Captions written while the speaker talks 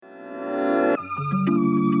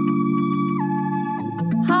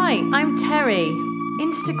Hi, I'm Terry,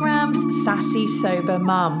 Instagram's sassy sober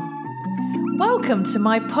mum. Welcome to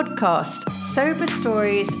my podcast, Sober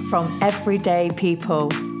Stories from Everyday People.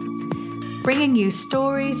 Bringing you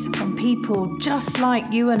stories from people just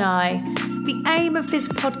like you and I. The aim of this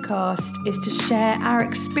podcast is to share our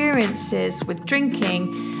experiences with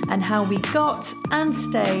drinking and how we got and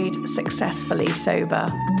stayed successfully sober.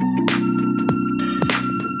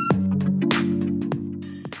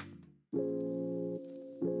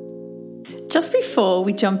 Just before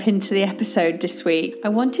we jump into the episode this week, I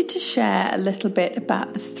wanted to share a little bit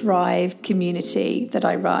about the Thrive community that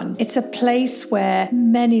I run. It's a place where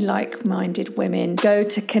many like-minded women go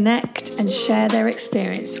to connect and share their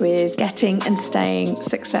experience with getting and staying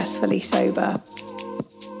successfully sober.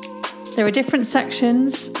 There are different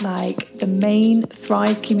sections like the main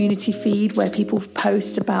Thrive community feed where people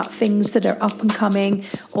post about things that are up and coming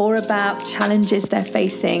or about challenges they're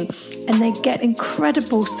facing, and they get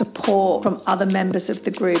incredible support from other members of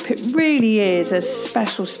the group. It really is a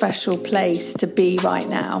special, special place to be right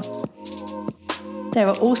now. There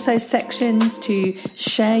are also sections to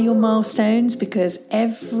share your milestones because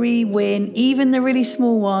every win, even the really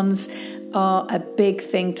small ones, are a big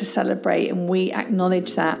thing to celebrate, and we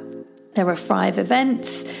acknowledge that. There are Thrive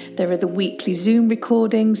events, there are the weekly Zoom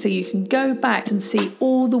recordings, so you can go back and see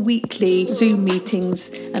all the weekly Zoom meetings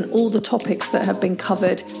and all the topics that have been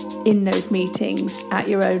covered in those meetings at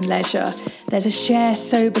your own leisure. There's a share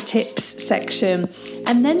sober tips section,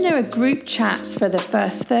 and then there are group chats for the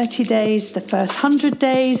first 30 days, the first 100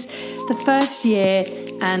 days, the first year,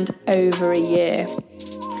 and over a year.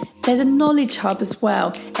 There's a knowledge hub as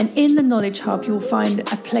well, and in the knowledge hub you'll find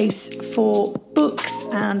a place for books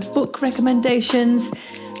and book recommendations.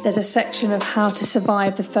 There's a section of how to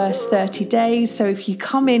survive the first 30 days. So if you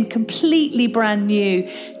come in completely brand new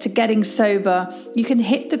to getting sober, you can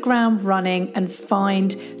hit the ground running and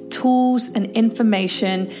find tools and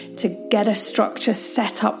information to get a structure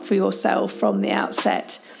set up for yourself from the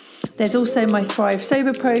outset. There's also my Thrive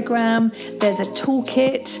Sober program, there's a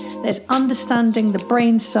toolkit, there's understanding the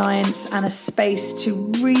brain science and a space to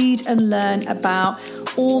read and learn about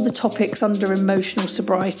all the topics under emotional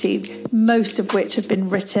sobriety, most of which have been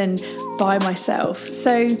written by myself.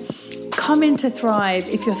 So come into Thrive.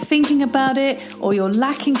 If you're thinking about it or you're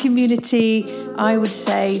lacking community, I would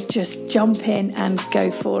say just jump in and go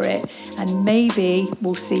for it. And maybe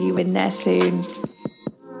we'll see you in there soon.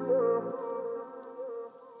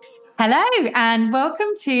 Hello and welcome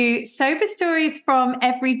to Sober Stories from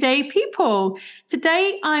Everyday People.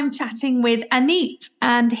 Today I'm chatting with Anit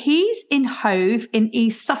and he's in Hove in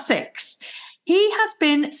East Sussex. He has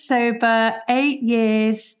been sober 8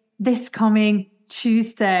 years this coming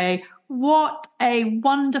Tuesday. What a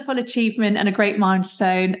wonderful achievement and a great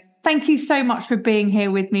milestone. Thank you so much for being here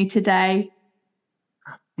with me today.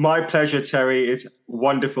 My pleasure, Terry. It's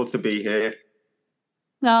wonderful to be here.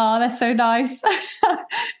 Oh, that's so nice.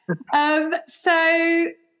 So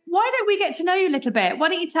why don't we get to know you a little bit? Why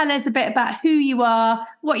don't you tell us a bit about who you are,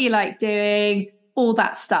 what you like doing, all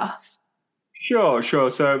that stuff? Sure.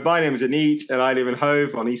 So my name is Anit and I live in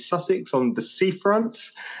Hove on East Sussex on the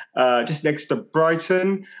seafront, just next to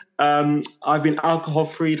Brighton. I've been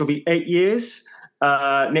alcohol-free. It'll be 8 years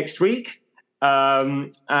next week.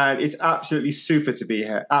 And it's absolutely super to be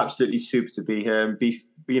here. Absolutely super to be here and be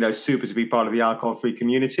super to be part of the alcohol-free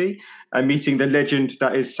community and meeting the legend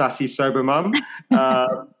that is Sassy Sober Mum,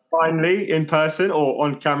 finally in person or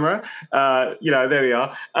on camera. There we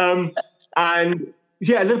are. And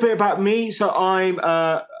yeah, a little bit about me. So I'm,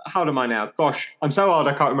 how old am I now? Gosh, I'm so old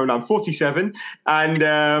I can't remember now. I'm 47.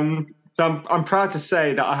 And so I'm proud to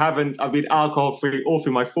say that I've been alcohol-free all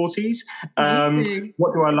through my 40s.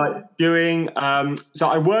 What do I like doing? So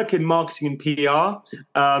I work in marketing and PR,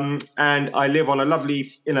 and I live in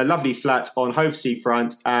a lovely flat on Hove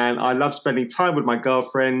Seafront, and I love spending time with my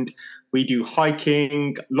girlfriend. We do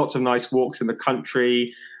hiking, lots of nice walks in the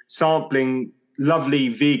country, sampling lovely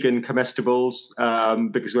vegan comestibles,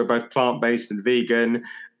 because we're both plant-based and vegan,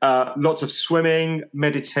 lots of swimming,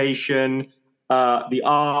 meditation, the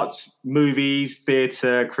arts, movies,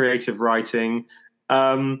 theatre, creative writing,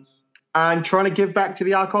 and trying to give back to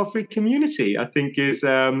the alcohol-free community, I think is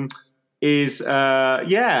one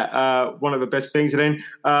of the best things. And then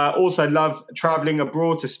also love traveling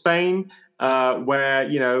abroad to Spain,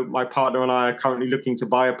 where, my partner and I are currently looking to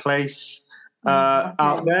buy a place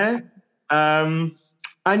out there. And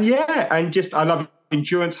I love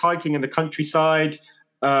endurance hiking in the countryside.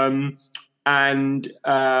 So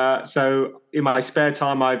in my spare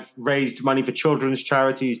time, I've raised money for children's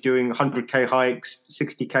charities, doing 100K hikes,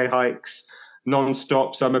 60K hikes,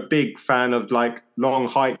 non-stop. So I'm a big fan of like long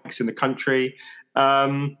hikes in the country.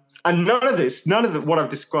 And none of what I've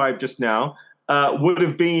described just now would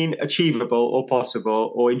have been achievable or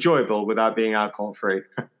possible or enjoyable without being alcohol free.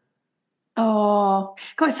 Oh,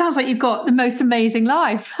 God, it sounds like you've got the most amazing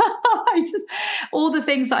life. All the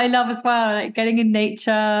things that I love as well, like getting in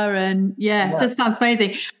nature and just sounds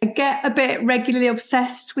amazing. I get a bit regularly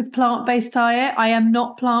obsessed with plant-based diet. I am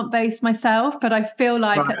not plant-based myself, but I feel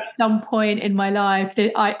like at some point in my life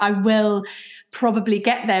that I will probably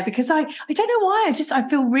get there because I don't know why. I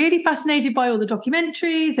feel really fascinated by all the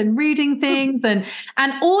documentaries and reading things and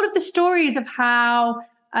all of the stories of how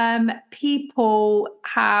people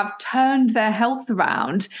have turned their health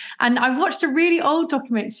around. And I watched a really old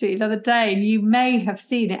documentary the other day, and you may have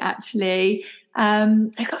seen it actually.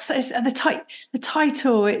 It got the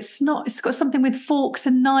title. It's got something with forks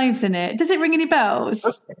and knives in it. Does it ring any bells?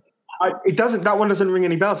 It doesn't. That one doesn't ring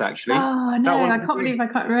any bells, actually. Oh no, I can't believe I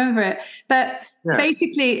can't remember it. But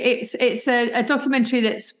basically, it's a documentary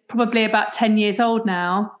that's probably about 10 years old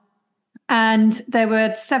now. And there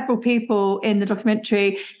were several people in the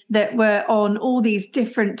documentary that were on all these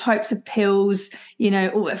different types of pills,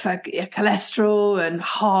 all for cholesterol and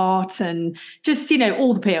heart and just,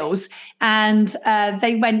 all the pills. And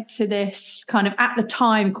they went to this kind of, at the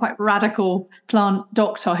time, quite radical plant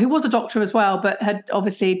doctor, who was a doctor as well, but had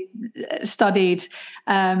obviously studied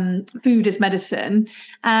food as medicine.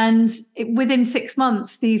 And within 6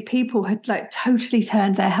 months, these people had totally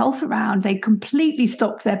turned their health around. They completely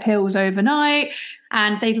stopped their pills overnight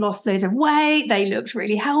and they'd lost loads of weight. They looked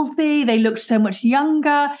really healthy. They looked so much younger.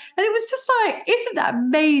 And it was just isn't that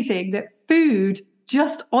amazing that food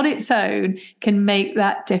just on its own can make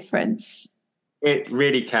that difference? It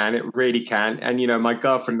really can. It really can. And, my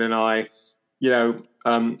girlfriend and I,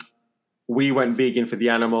 we went vegan for the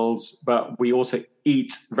animals, but we also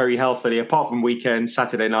eat very healthily. Apart from weekends,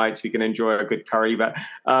 Saturday nights, we can enjoy a good curry. But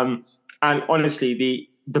and honestly,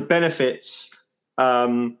 the benefits are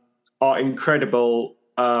incredible.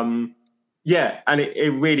 And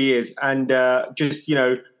it really is. And and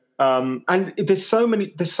there's so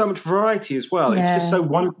much variety as well. Yeah. It's just so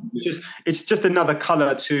wonderful. It's just another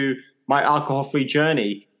color to my alcohol-free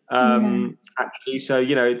journey. Actually, so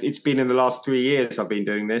it's been in the last 3 years I've been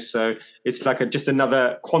doing this, so it's like just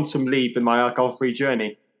another quantum leap in my alcohol-free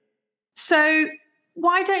journey. So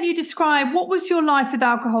why don't you describe what was your life with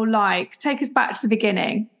alcohol like? Take us back to the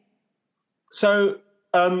beginning. So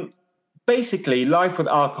basically, life with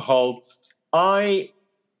alcohol, I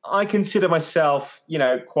consider myself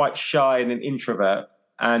quite shy and an introvert,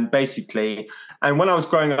 and when I was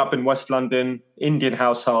growing up in West London, Indian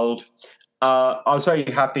household, I was very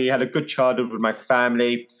happy, had a good childhood with my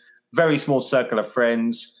family, very small circle of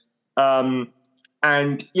friends. And,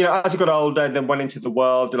 as I got older, then went into the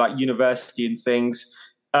world, like university and things,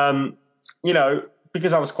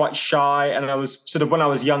 because I was quite shy and I was when I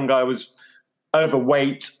was younger, I was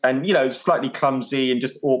overweight and, slightly clumsy and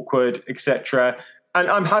just awkward, etc. And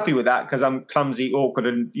I'm happy with that because I'm clumsy, awkward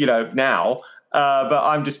and, now, but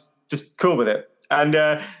I'm just cool with it.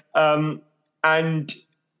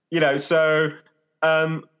 So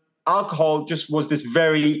alcohol just was this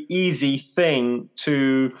very easy thing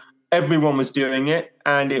to, everyone was doing it.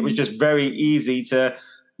 And it was just very easy to,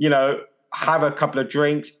 have a couple of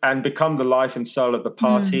drinks and become the life and soul of the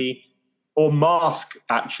party, or mask,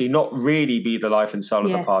 actually, not really be the life and soul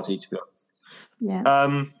of the party, to be honest.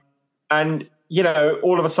 Yeah. And,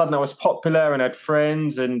 all of a sudden I was popular and had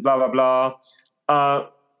friends and blah, blah, blah.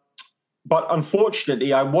 But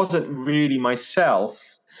unfortunately, I wasn't really myself.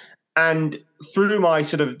 And through my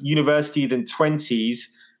sort of university then 20s,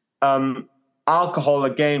 alcohol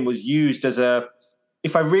again was used as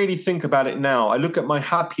if I really think about it now, I look at my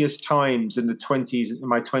happiest times in my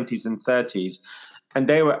 20s and 30s, and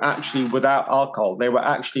they were actually without alcohol. They were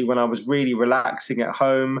actually when I was really relaxing at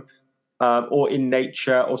home, or in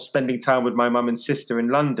nature, or spending time with my mum and sister in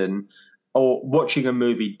London, or watching a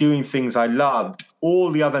movie, doing things I loved.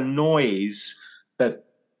 All the other noise that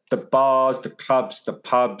the bars, the clubs, the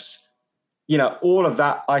pubs, all of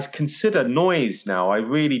that I consider noise now. I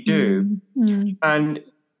really do.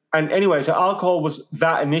 And anyway, so alcohol was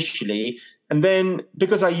that initially. And then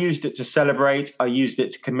because I used it to celebrate, I used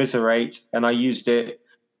it to commiserate, and I used it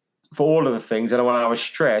for all of the things. And when I was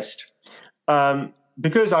stressed,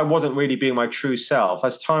 because I wasn't really being my true self,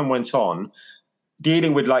 as time went on,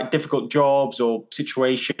 dealing with difficult jobs or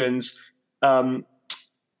situations, and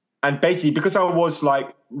basically because I was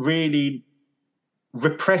really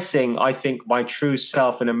repressing, I think, my true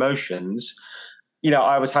self and emotions,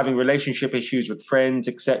 I was having relationship issues with friends,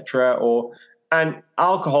 etc. And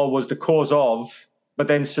alcohol was the cause of, but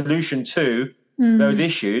then solution to those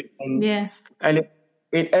issues. And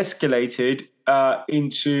it escalated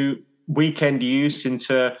into weekend use,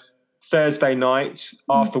 into Thursday night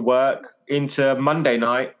after work, into Monday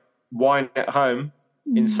night, wine at home,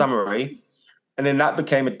 in summary. And then that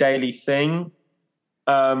became a daily thing.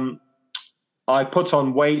 I put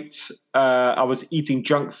on weight. I was eating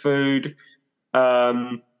junk food.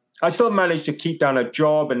 I still managed to keep down a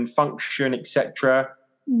job and function, etc.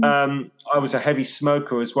 I was a heavy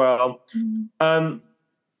smoker as well. And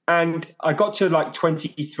I got to like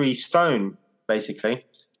 23 stone, basically.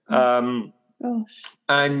 And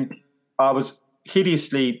I was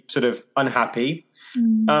hideously sort of unhappy.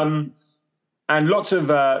 And lots of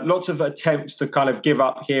attempts to kind of give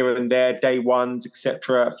up here and there, day ones,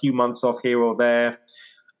 etc., a few months off here or there.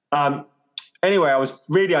 Anyway, I was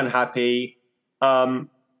really unhappy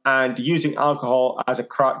and using alcohol as a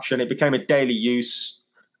crutch, and it became a daily use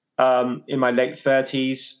in my late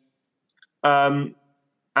 30s. And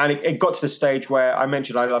it got to the stage where I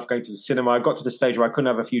mentioned I love going to the cinema. I got to the stage where I couldn't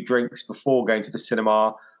have a few drinks before going to the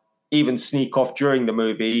cinema, even sneak off during the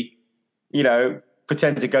movie,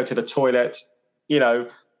 pretend to go to the toilet,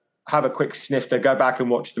 have a quick snifter, go back and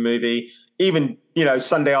watch the movie. Even,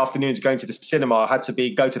 Sunday afternoons going to the cinema had to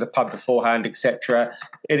be go to the pub beforehand, etc.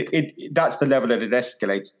 That's the level that it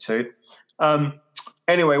escalated to.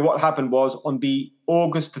 Anyway, what happened was on the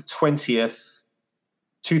August the 20th,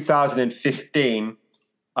 2015,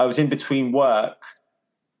 I was in between work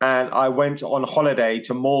and I went on holiday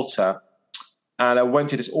to Malta, and I went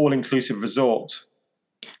to this all-inclusive resort.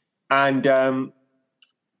 And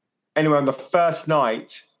anyway, on the first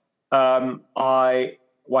night, I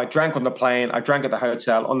drank on the plane, I drank at the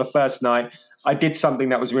hotel. On the first night, I did something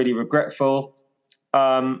that was really regretful.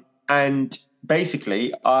 And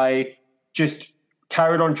basically, I just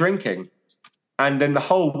carried on drinking. And then the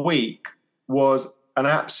whole week was an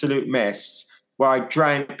absolute mess, where I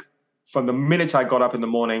drank from the minute I got up in the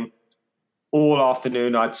morning, all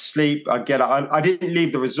afternoon. I'd sleep, I'd get up. I didn't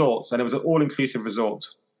leave the resort, and it was an all-inclusive resort.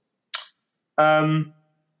 And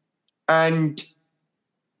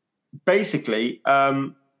basically,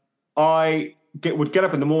 I would get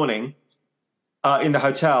up in the morning in the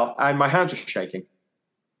hotel, and my hands were shaking.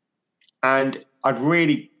 And I'd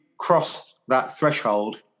really crossed that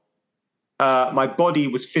threshold. My body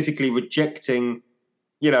was physically rejecting,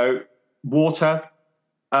 water.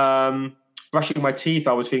 Brushing my teeth,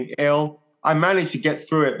 I was feeling ill. I managed to get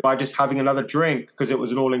through it by just having another drink because it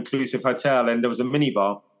was an all-inclusive hotel and there was a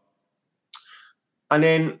minibar. And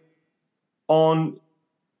then on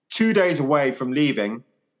 2 days away from leaving,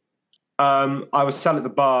 I was sat at the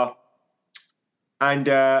bar, and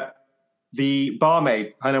the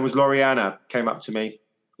barmaid, her name was Loriana, came up to me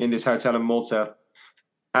in this hotel in Malta.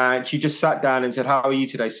 And she just sat down and said, "How are you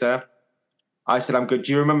today, sir?" I said, "I'm good.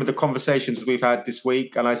 Do you remember the conversations we've had this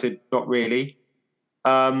week?" And I said, "Not really."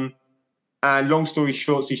 And long story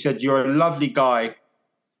short, she said, "You're a lovely guy.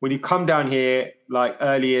 When you come down here, like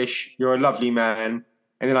early-ish, you're a lovely man.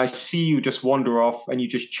 And then I see you just wander off and you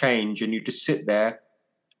just change and you just sit there."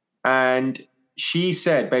 And she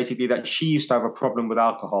said basically that she used to have a problem with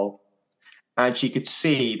alcohol, and she could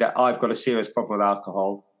see that I've got a serious problem with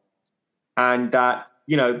alcohol, and that,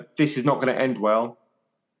 this is not going to end well.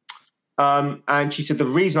 And she said the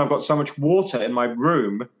reason I've got so much water in my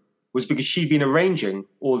room was because she'd been arranging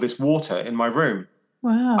all this water in my room.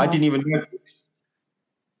 Wow. I didn't even notice.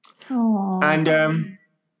 Aww. And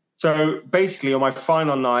so basically on my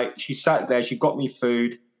final night, she sat there, she got me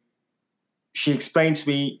food. She explained to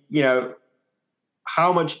me,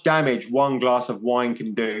 how much damage one glass of wine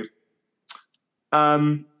can do.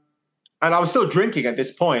 And I was still drinking at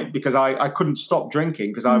this point because I couldn't stop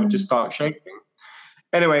drinking because I would just start shaking.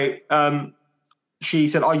 Anyway, she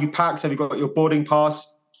said, "Are you packed? Have you got your boarding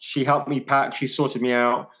pass?" She helped me pack. She sorted me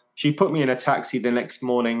out. She put me in a taxi the next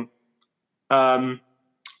morning. And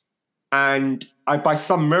by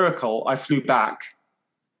some miracle, I flew back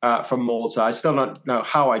from Malta. I still don't know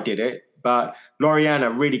how I did it, but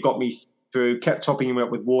Loriana really got me through, kept topping me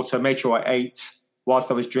up with water, made sure I ate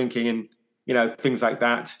whilst I was drinking, and, things like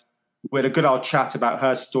that. We had a good old chat about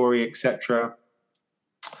her story, etc.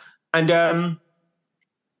 And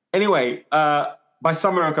anyway, by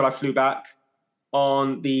some miracle, I flew back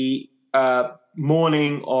on the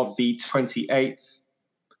morning of the 28th.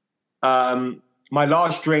 My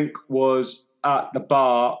last drink was at the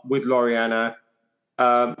bar with Loriana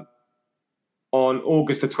on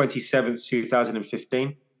August the 27th,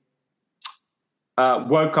 2015.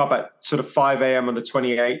 Woke up at sort of 5 a.m. on the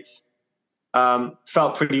 28th.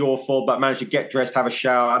 Felt pretty awful, but managed to get dressed, have a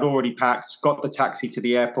shower. I'd already packed, got the taxi to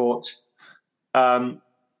the airport, got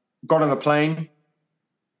on the plane,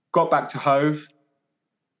 got back to Hove.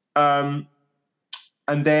 And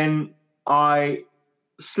then I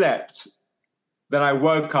slept. Then I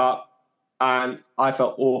woke up and I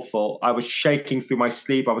felt awful. I was shaking through my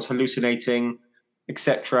sleep. I was hallucinating,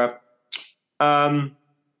 etc. And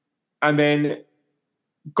then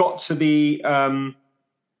got to the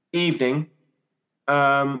evening,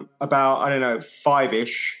 about, I don't know,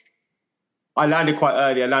 5-ish. I landed quite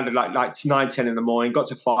early. I landed like 9, 10 in the morning, got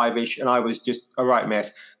to 5-ish, and I was just a right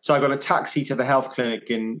mess. So I got a taxi to the health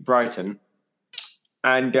clinic in Brighton.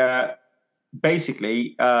 And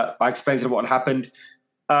basically, I explained to them what had happened.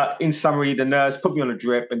 In summary, the nurse put me on a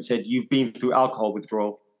drip and said, "You've been through alcohol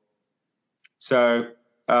withdrawal. So,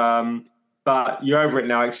 but you're over it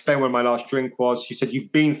now." I explained when my last drink was. She said,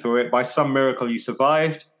 "You've been through it. By some miracle, you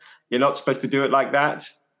survived. You're not supposed to do it like that."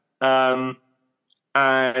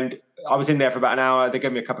 And I was in there for about an hour. They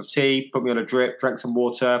gave me a cup of tea, put me on a drip, drank some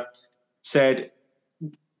water,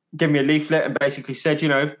 gave me a leaflet and basically said,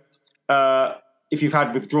 if you've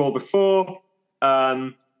had withdrawal before,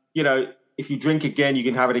 if you drink again, you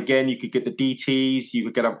can have it again. You could get the DTs, you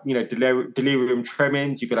could get delirium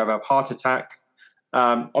tremens, you could have a heart attack.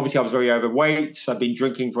 Obviously, I was very overweight. I've been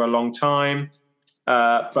drinking for a long time,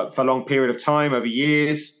 for a long period of time, over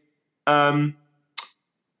years.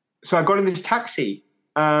 So I got in this taxi,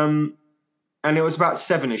 and it was about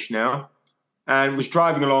 7-ish now, and was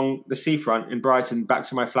driving along the seafront in Brighton back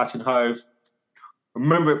to my flat in Hove. I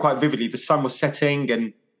remember it quite vividly. The sun was setting,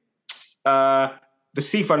 and the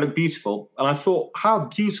seafront looked beautiful. And I thought, how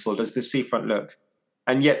beautiful does this seafront look?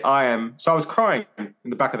 And yet I am. So I was crying in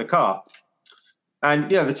the back of the car. And,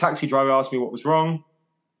 the taxi driver asked me what was wrong.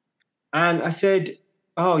 And I said,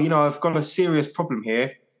 "Oh, I've got a serious problem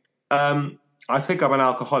here. I think I'm an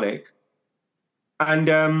alcoholic." And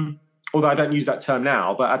although I don't use that term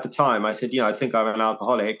now, but at the time I said, I think I'm an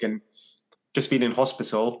alcoholic and just been in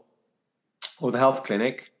hospital or the health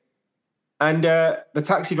clinic. And the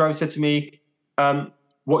taxi driver said to me,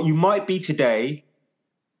 "What you might be today,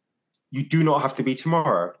 you do not have to be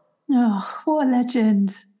tomorrow." Oh, what a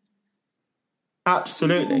legend.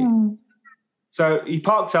 Absolutely. Oh. So he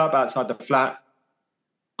parked up outside the flat.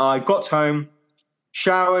 I got home,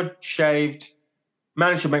 showered, shaved,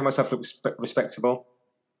 managed to make myself look respectable.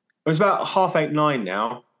 It was about 8:30, 9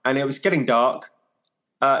 now, and it was getting dark.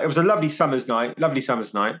 It was a lovely summer's night,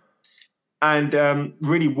 and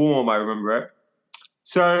really warm, I remember it.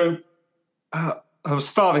 So I was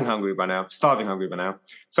starving hungry by now.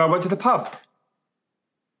 So I went to the pub.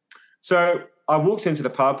 So I walked into the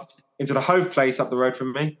pub, into the Hove place up the road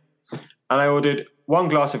from me, and I ordered 1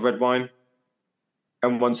 glass of red wine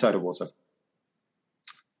and 1 soda water.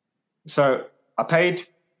 So I paid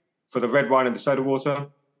for the red wine and the soda water,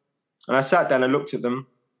 and I sat down and looked at them,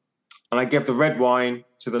 and I gave the red wine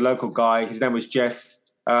to the local guy. His name was Jeff,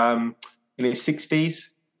 in his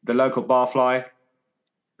 60s, the local barfly.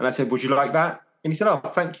 And I said, "Would you like that?" And he said, "Oh,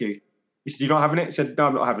 thank you." He said, "You're not having it?" I said, "No,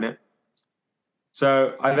 I'm not having it."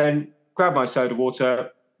 So I then grabbed my soda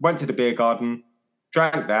water, went to the beer garden,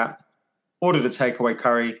 drank that, ordered a takeaway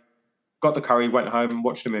curry, got the curry, went home and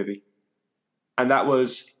watched a movie. And that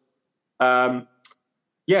was, that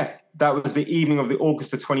was the evening of the August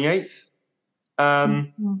the 28th.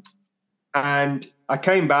 And I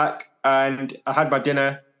came back and I had my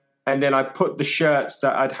dinner, and then I put the shirts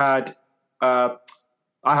that I'd had, I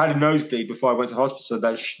had a nosebleed before I went to hospital.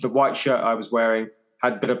 So the white shirt I was wearing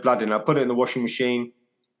had a bit of blood in it. I put it in the washing machine,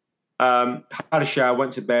 had a shower,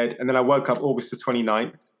 went to bed, and then I woke up August the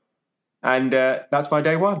 29th. And that's my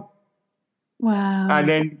day one. Wow. And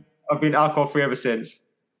then I've been alcohol-free ever since.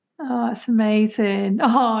 Oh, that's amazing.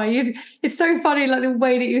 Oh, it's so funny, like the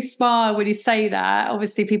way that you smile when you say that.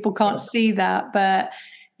 Obviously, people can't see that, but,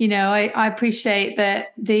 I appreciate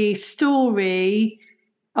that the story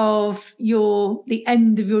of the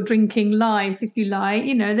end of your drinking life, if you like,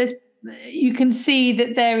 you can see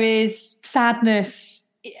that there is sadness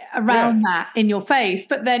around that in your face.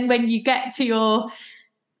 But then when you get to your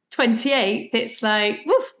 28th, it's like,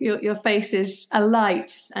 woof, your face is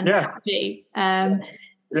alight and happy.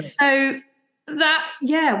 So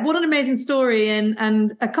what an amazing story,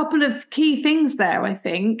 and a couple of key things there, I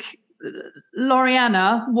think.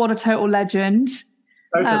 Loriana, what a total legend.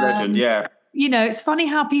 That's a legend, yeah. It's funny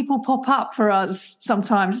how people pop up for us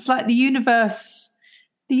sometimes. It's like the universe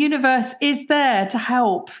is there to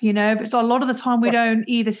help, but a lot of the time we don't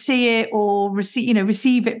either see it or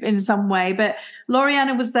receive it in some way. But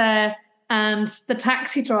Loriana was there, and the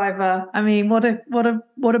taxi driver, I mean, what a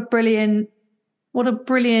brilliant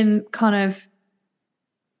kind of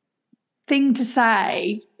thing to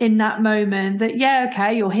say in that moment, that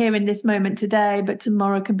you're here in this moment today, but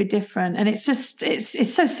tomorrow can be different. And it's just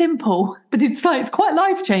it's so simple, but it's quite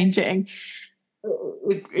life-changing.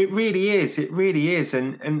 It really is. It really is.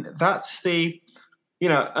 And that's the,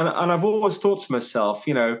 and I've always thought to myself,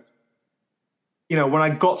 when I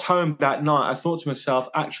got home that night, I thought to myself,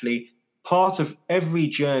 actually, part of every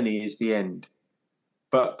journey is the end,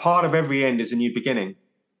 but part of every end is a new beginning.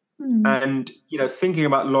 And, thinking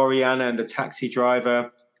about Loriana and the taxi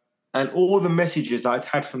driver and all the messages I'd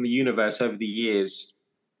had from the universe over the years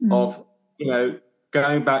of,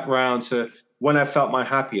 going back round to when I felt my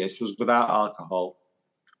happiest was without alcohol.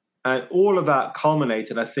 And all of that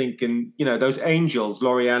culminated, I think, in, those angels,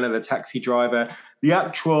 Loriana, the taxi driver, the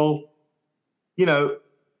actual,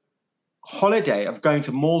 holiday of going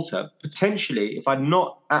to Malta. Potentially, if I'd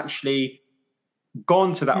not actually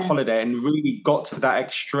gone to that holiday and really got to that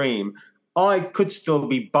extreme, I could still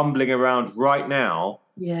be bumbling around right now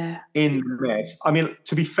in the mess. I mean,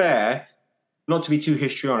 to be fair, not to be too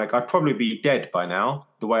histrionic, I'd probably be dead by now,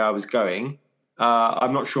 the way I was going.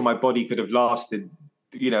 I'm not sure my body could have lasted,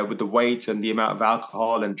 with the weight and the amount of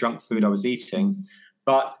alcohol and junk food I was eating.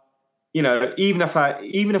 But, even if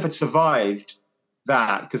I'd survived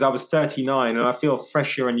that, because I was 39 and I feel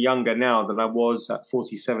fresher and younger now than I was at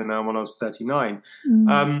 47 now when I was 39.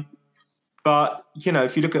 But,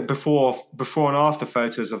 if you look at before and after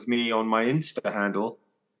photos of me on my Insta handle,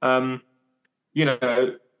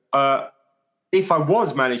 if I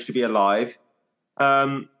was managed to be alive,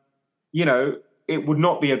 it would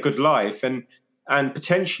not be a good life. And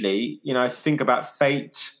potentially, I think about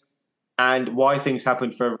fate and why things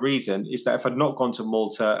happen for a reason is that if I'd not gone to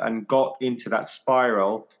Malta and got into that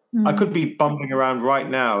spiral, I could be bumping around right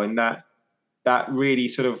now in that really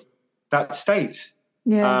sort of that state.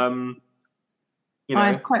 Yeah.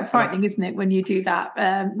 It's quite frightening, isn't it, when you do that,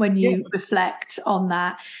 when you reflect on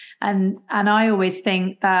that. And I always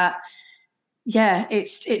think that,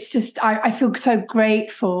 it's just, I feel so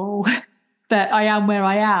grateful that I am where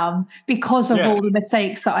I am because of all the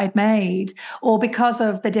mistakes that I'd made, or because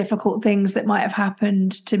of the difficult things that might have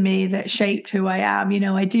happened to me that shaped who I am.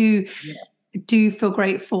 I do feel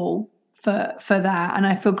grateful for that. And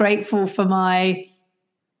I feel grateful for my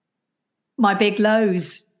big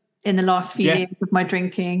lows in the last few years of my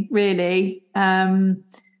drinking, really. Totally.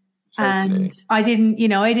 And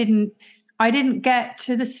I didn't get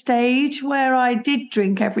to the stage where I did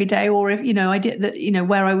drink every day, or if, I did that,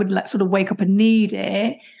 where I would sort of wake up and need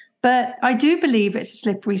it. But I do believe it's a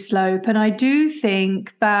slippery slope. And I do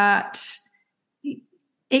think that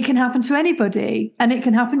it can happen to anybody, and it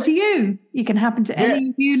can happen to you. It can happen to any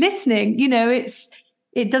of you listening.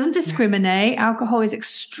 It doesn't discriminate. Alcohol is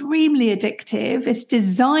extremely addictive. It's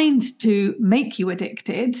designed to make you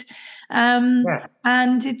addicted. And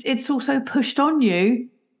it's also pushed on you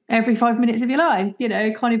every 5 minutes of your life. You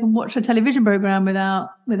can't even watch a television program without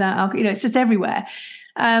alcohol. It's just everywhere.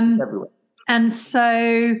 Everywhere. And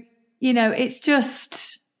so, it's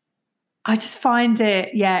just, I just find it,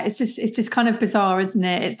 it's just kind of bizarre, isn't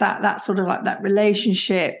it? It's that sort of like that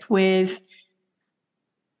relationship with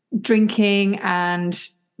drinking, and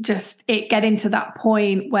just it getting to that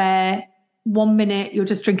point where 1 minute you're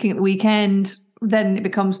just drinking at the weekend, then it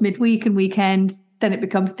becomes midweek and weekend, then it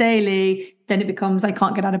becomes daily, then it becomes I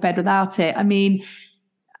can't get out of bed without it. I mean,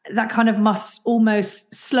 that kind of must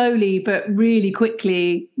almost slowly but really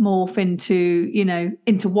quickly morph into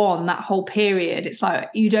one, that whole period. It's like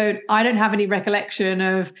I don't have any recollection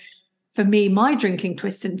of, for me, my drinking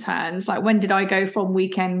twists and turns. Like, when did I go from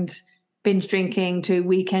weekend binge drinking to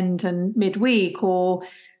weekend and midweek, or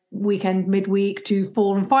weekend midweek to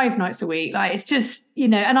 4 and 5 nights a week? Like, it's just,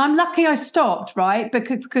 and I'm lucky I stopped, right?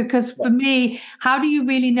 Because for me, how do you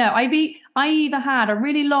really know? I either had a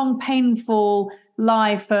really long, painful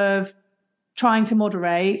life of trying to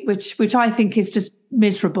moderate, which I think is just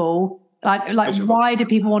miserable. Like why do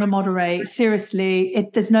people want to moderate? Seriously,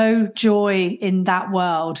 there's no joy in that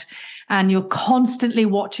world. And you're constantly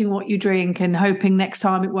watching what you drink and hoping next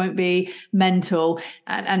time it won't be mental.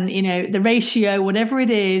 And the ratio, whatever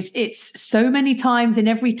it is, it's so many times in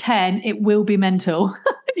every 10, it will be mental.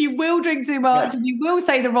 You will drink too much and you will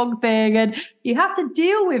say the wrong thing, and you have to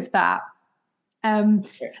deal with that.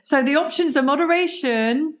 So the options are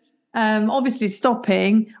moderation, obviously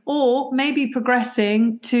stopping, or maybe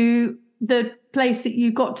progressing to the place that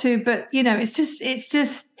you got to. But, it's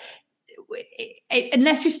just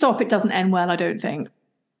unless you stop, it doesn't end well, I don't think.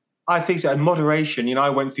 I think so. And moderation, I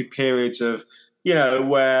went through periods of,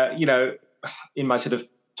 where, in my sort of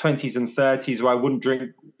 20s and 30s, where I wouldn't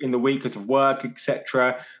drink in the week because of work,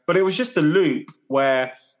 etc. But it was just a loop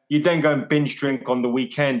where you then go and binge drink on the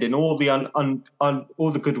weekend, and all the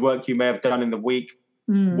all the good work you may have done in the week,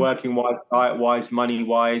 working wise, diet wise, money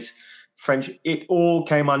wise, friendship, it all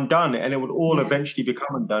came undone, and it would all eventually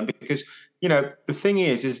become undone because, the thing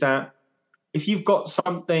is that if you've got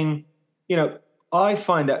something, I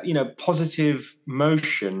find that, positive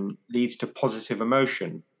motion leads to positive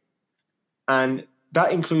emotion. And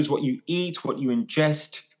that includes what you eat, what you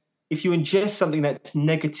ingest. If you ingest something that's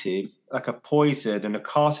negative, like a poison and a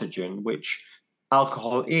carcinogen, which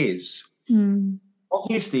alcohol is,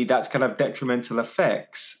 obviously that's going to have detrimental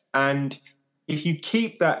effects. And if you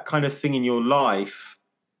keep that kind of thing in your life,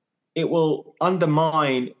 it will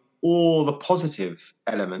undermine all the positive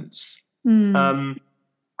elements. And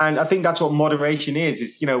I think that's what moderation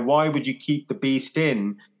is, why would you keep the beast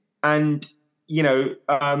in? And,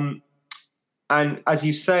 and as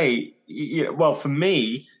you say, well, for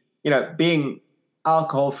me, being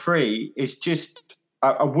alcohol free is just,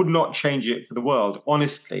 I would not change it for the world.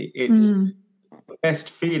 Honestly, it's the best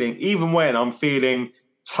feeling, even when I'm feeling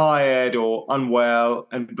tired or unwell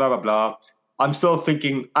and blah, blah, blah. I'm still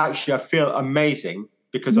thinking, actually, I feel amazing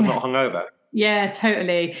because I'm not hungover. Yeah,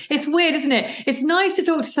 totally. It's weird, isn't it? It's nice to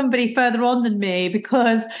talk to somebody further on than me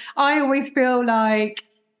because I always feel like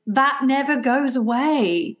that never goes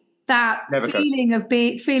away. That feeling of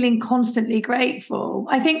feeling constantly grateful.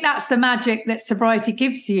 I think that's the magic that sobriety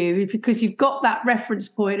gives you, because you've got that reference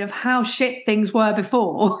point of how shit things were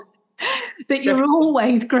before. That you're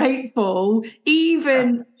always grateful,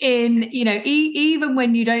 even in, even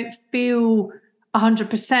when you don't feel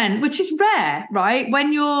 100%, which is rare, right?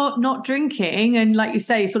 When you're not drinking and, like you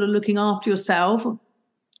say, sort of looking after yourself,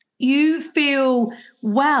 you feel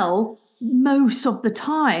well most of the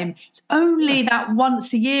time. It's only that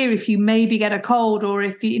once a year, if you maybe get a cold, or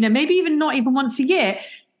if you, maybe even not even once a year,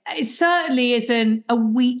 it certainly isn't a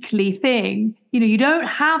weekly thing. You don't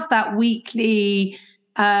have that weekly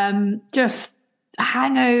just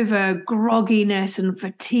hangover, grogginess and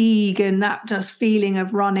fatigue and that just feeling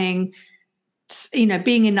of running,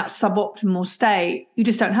 being in that suboptimal state. You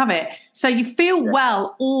just don't have it. So you feel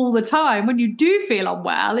well all the time. When you do feel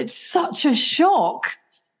unwell, it's such a shock.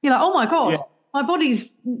 You're like, oh my God, my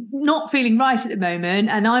body's not feeling right at the moment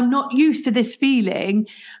and I'm not used to this feeling,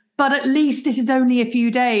 but at least this is only a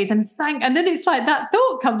few days. And then it's like that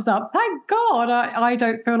thought comes up, thank God I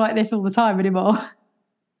don't feel like this all the time anymore.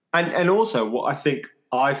 And also what I think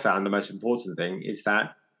I found the most important thing is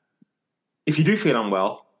that if you do feel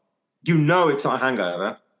unwell, it's not a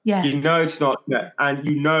hangover. Yeah. It's not,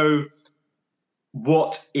 and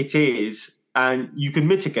what it is, and you can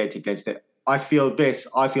mitigate against it. I feel this,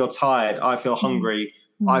 I feel tired, I feel hungry,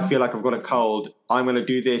 I feel like I've got a cold. I'm going to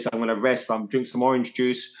do this, I'm going to rest, I'll drink some orange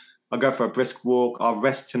juice, I'll go for a brisk walk, I'll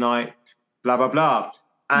rest tonight, blah, blah, blah.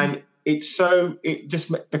 And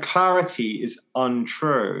the clarity is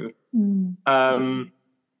untrue. And,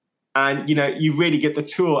 you really get the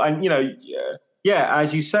tool. And,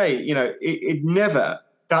 as you say,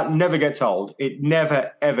 that never gets old. It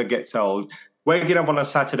never, ever gets old. Waking up on a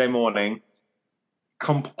Saturday morning,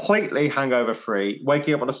 completely hangover free,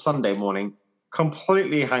 waking up on a Sunday morning,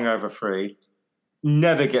 completely hangover free,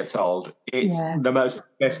 never gets old. It's the most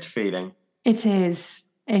best feeling. It is.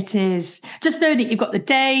 It is. Just know that you've got the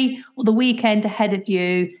day or the weekend ahead of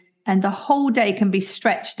you, and the whole day can be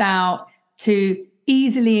stretched out to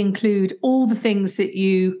easily include all the things that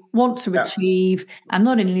you want to achieve. And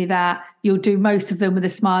not only that, you'll do most of them with a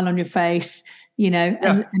smile on your face,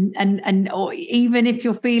 and or even if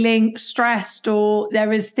you're feeling stressed or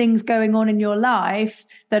there is things going on in your life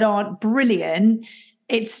that aren't brilliant,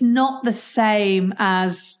 it's not the same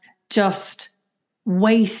as just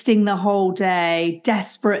wasting the whole day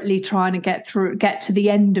desperately trying to get to the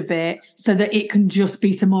end of it so that it can just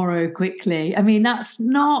be tomorrow quickly. I mean, that's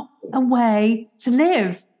not a way to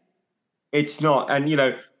live. It's not. And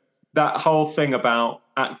that whole thing about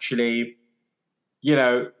actually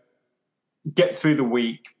get through the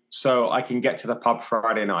week so I can get to the pub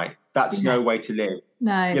Friday night, that's no way to live.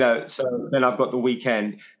 No. So then I've got the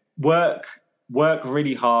weekend, work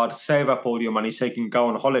really hard, save up all your money so you can go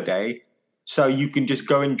on holiday. So you can just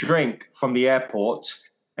go and drink from the airport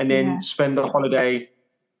and then spend the holiday,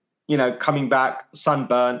 coming back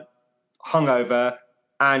sunburnt, hungover,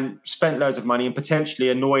 and spent loads of money and potentially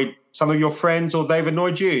annoyed some of your friends, or they've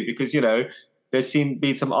annoyed you because, there's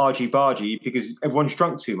been some argy-bargy because everyone's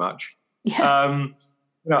drunk too much. Yeah.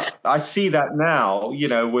 I see that now,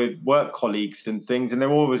 with work colleagues and things, and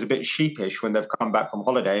they're always a bit sheepish when they've come back from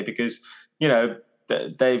holiday because,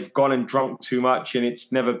 they've gone and drunk too much and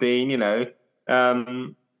it's never been,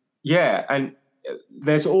 and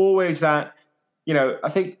there's always that, I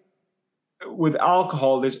think with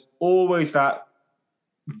alcohol, there's always that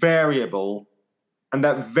variable, and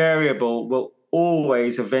that variable will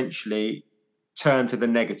always eventually turn to the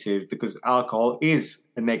negative, because alcohol is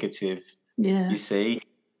a negative, you see.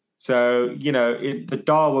 So, you know, the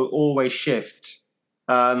dial will always shift.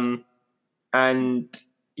 And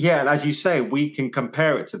as you say, we can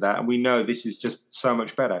compare it to that, and we know this is just so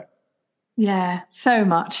much better. Yeah, so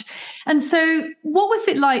much. And so what was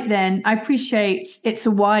it like then? I appreciate it's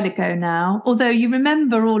a while ago now, although you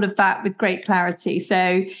remember all of that with great clarity.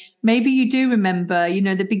 So maybe you do remember, you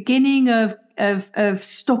know, the beginning of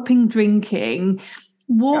stopping drinking.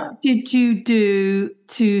 What did you do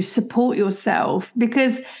to support yourself?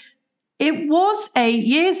 Because it was 8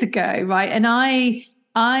 years ago, right? And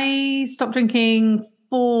I stopped drinking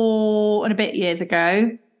 4 and a bit years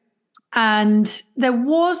ago. And there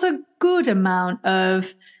was a good amount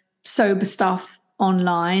of sober stuff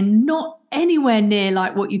online, not anywhere near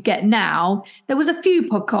like what you get now. There was a few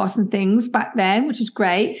podcasts and things back then, which is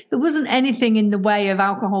great. There wasn't anything in the way of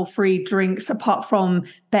alcohol-free drinks apart from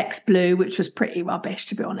Beck's Blue, which was pretty rubbish,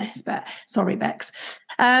 to be honest. But sorry, Beck's.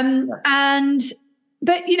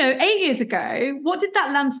 But, you know, 8 years ago, what did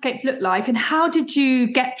that landscape look like? And how did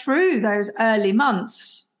you get through those early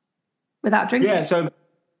months without drinking? Yeah,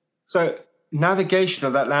 so navigation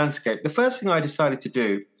of that landscape, the first thing I decided to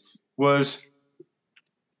do was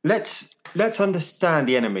let's understand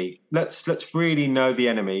the enemy. Let's really know the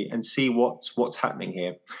enemy and see what's happening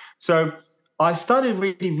here. So I started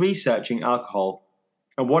really researching alcohol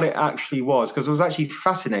and what it actually was, because I was actually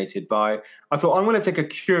fascinated by. I thought, I'm going to take a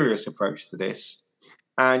curious approach to this,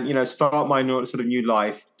 and, you know, start my sort of new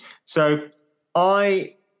life. So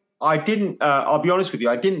I didn't, I'll be honest with you,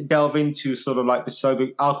 I didn't delve into sort of like the sober,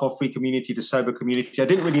 alcohol-free community, the sober community. I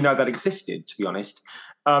didn't really know that existed, to be honest.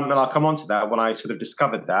 And I'll come on to that when I sort of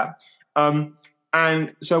discovered that.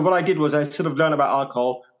 And so what I did was I sort of learned about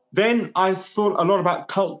alcohol. Then I thought a lot about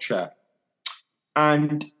culture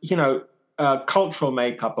and, you know, cultural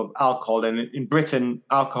makeup of alcohol. And in Britain,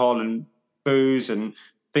 alcohol and booze and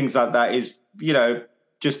things like that is, you know,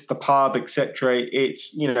 just the pub, etc.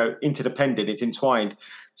 It's, you know, interdependent, it's entwined.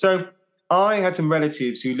 So I had some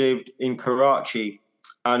relatives who lived in Karachi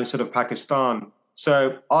and sort of Pakistan.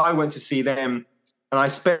 So I went to see them, and I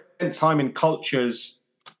spent time in cultures.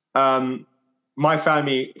 My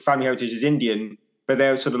family heritage is Indian, but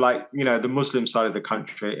they're sort of like, you know, the Muslim side of the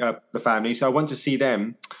country, the family. So I went to see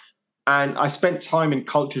them, and I spent time in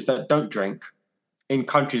cultures that don't drink, in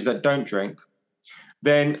countries that don't drink.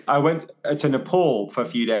 Then I went to Nepal for a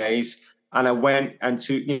few days, and I went and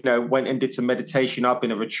did some meditation up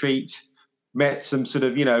in a retreat, met some sort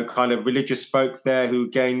of, you know, kind of religious folk there who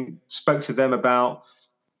again spoke to them about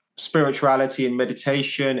spirituality and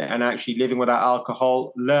meditation and actually living without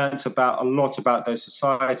alcohol, learned a lot about those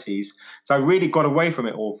societies. So I really got away from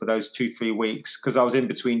it all for those 2-3 weeks, because I was in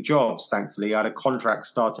between jobs, thankfully. I had a contract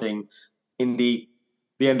starting in the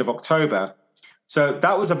end of October. So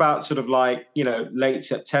that was about sort of like, you know, late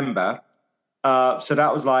September. So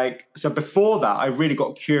that was like, so before that, I really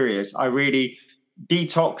got curious. I really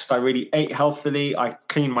detoxed. I really ate healthily. I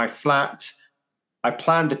cleaned my flat. I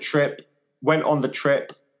planned the trip, went on the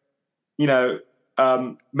trip, you know,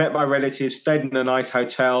 met my relatives, stayed in a nice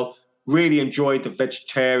hotel, really enjoyed the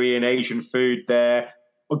vegetarian Asian food there.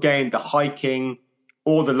 Again, the hiking,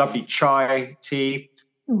 all the lovely chai tea.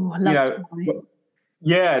 Ooh, I love chai.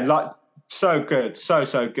 Yeah, like so good, so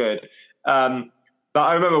good. But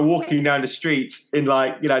I remember walking down the streets in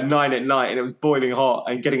 9 at night, and it was boiling hot,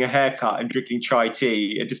 and getting a haircut and drinking chai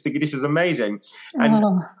tea and just thinking, this is amazing. And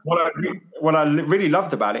what I really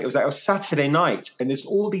loved about it was that it was Saturday night, and there's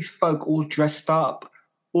all these folk all dressed up,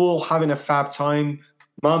 all having a fab time,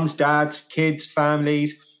 mums, dads, kids,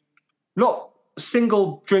 families, not a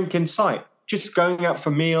single drink in sight, just going out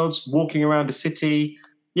for meals, walking around the city.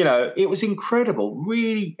 You know, it was incredible,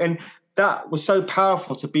 really. And that was so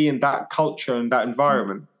powerful to be in that culture and that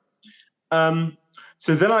environment.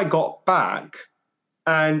 So then I got back,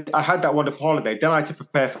 and I had that wonderful holiday. Then I had to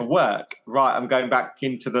prepare for work. Right, I'm going back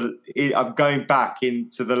into the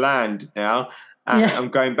land now, and I'm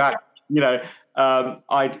going back. You know,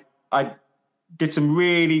 I did some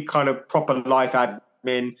really kind of proper life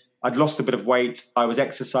admin. I'd lost a bit of weight. I was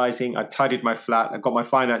exercising. I tidied my flat. I got my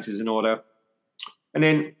finances in order, and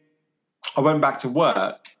then I went back to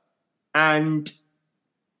work. And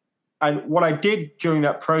what I did during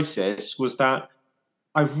that process was that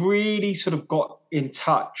I really sort of got in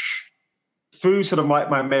touch through sort of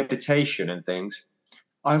my meditation and things.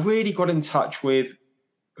 I really got in touch with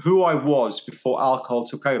who I was before alcohol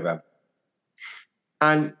took over.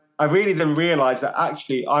 And I really then realized that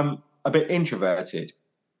actually I'm a bit introverted.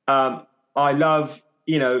 I love,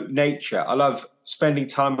 you know, nature. I love spending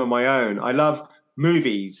time on my own. I love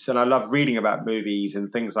movies, and I love reading about movies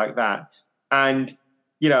and things like that. And,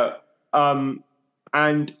 you know,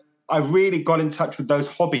 and I really got in touch with those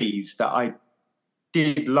hobbies that I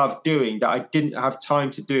did love doing that I didn't have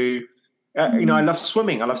time to do. You know, I love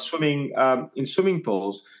swimming. I love swimming in swimming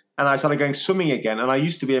pools. And I started going swimming again. And I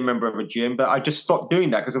used to be a member of a gym, but I just stopped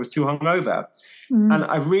doing that because I was too hungover. And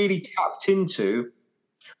I really tapped into.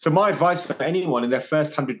 So my advice for anyone in their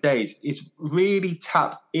first 100 days is really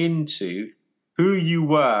tap into who you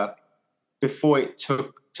were before it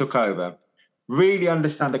took over. Really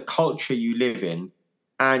understand the culture you live in.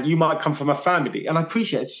 And you might come from a family, and I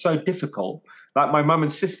appreciate it's so difficult. Like my mum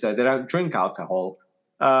and sister, they don't drink alcohol,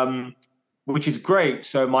 which is great.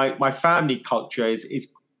 So my family culture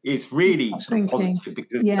is really sort of positive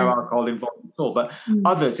because there's no alcohol involved at all. But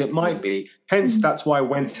others, it might be. Hence, that's why I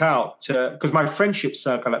went out because my friendship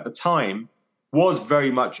circle at the time was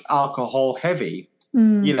very much alcohol heavy.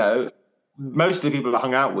 You know, most of the people I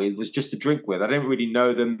hung out with was just to drink with. I didn't really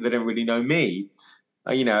know them. They didn't really know me.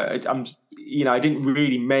 I didn't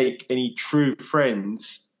really make any true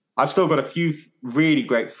friends. I've still got a few really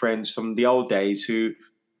great friends from the old days who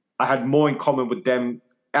I had more in common with them.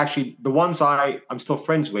 Actually, the ones I'm still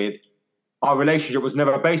friends with, our relationship was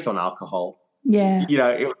never based on alcohol. Yeah. You know,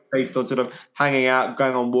 it was based on sort of hanging out,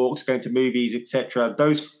 going on walks, going to movies, etc.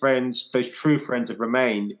 Those friends, those true friends have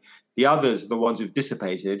remained. The others are the ones who've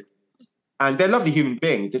dissipated. And they're lovely human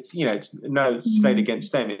beings. It's no state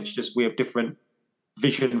against them. It's just we have different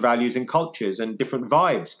vision, values, and cultures, and different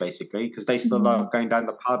vibes, basically, because they still love going down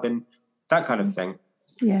the pub and that kind of thing.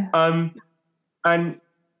 Yeah. And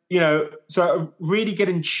so really get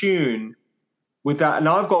in tune with that. And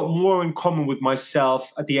I've got more in common with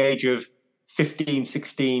myself at the age of 15,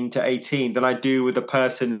 16 to 18 than I do with a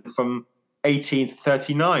person from 18 to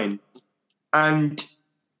 39. And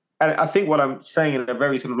I think what I'm saying in a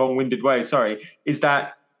very sort of long-winded way, is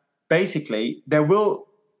that basically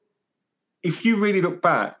if you really look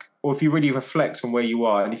back, or if you really reflect on where you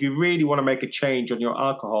are, and if you really want to make a change on your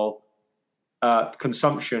alcohol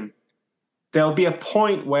consumption, there'll be a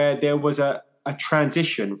point where there was a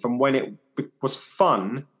transition from when it was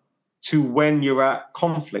fun to when you're at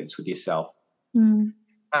conflicts with yourself.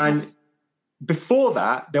 And before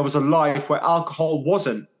that, there was a life where alcohol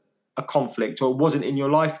wasn't a conflict or wasn't in your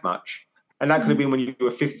life much. And that could have been when you were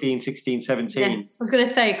 15, 16, 17. Yes, I was going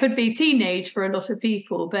to say, it could be teenage for a lot of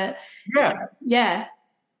people, but yeah.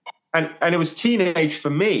 And it was teenage for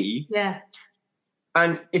me. Yeah.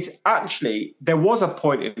 And it's actually, there was a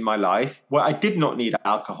point in my life where I did not need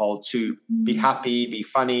alcohol to be happy, be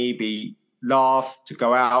funny, laugh, to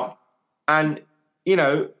go out. And,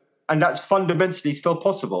 and that's fundamentally still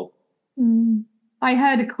possible. I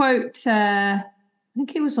heard a quote, I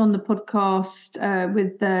think it was on the podcast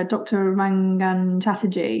with Dr. Rangan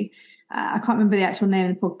Chatterjee. I can't remember the actual name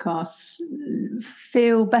of the podcast.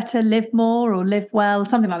 Feel better, live more, or live well,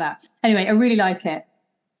 something like that. Anyway, I really like it.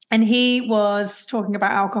 And he was talking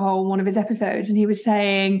about alcohol in one of his episodes, and he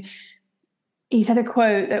said a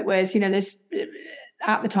quote that was, there's,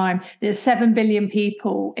 at the time, there's 7 billion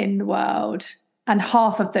people in the world, and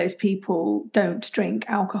half of those people don't drink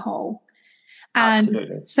alcohol. And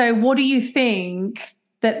absolutely. So what do you think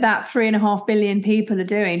that 3.5 billion people are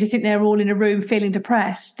doing? Do you think they're all in a room feeling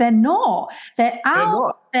depressed? They're not. They're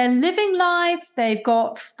out. They're living life. They've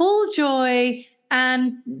got full joy.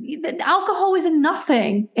 And alcohol is a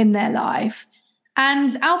nothing in their life.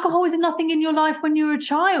 And alcohol is a nothing in your life when you're a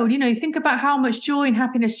child. You think about how much joy and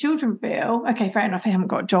happiness children feel. Okay, fair enough. They haven't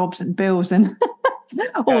got jobs and bills and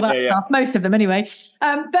all that stuff. Most of them anyway.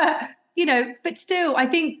 But still, I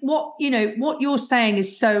think what you're saying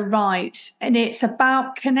is so right. And it's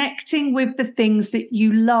about connecting with the things that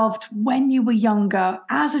you loved when you were younger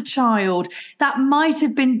as a child. That might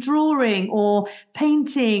have been drawing or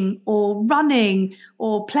painting or running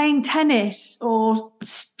or playing tennis or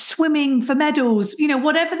swimming for medals,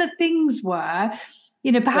 whatever the things were,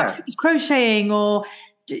 perhaps it was crocheting or,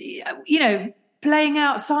 playing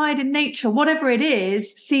outside in nature, whatever it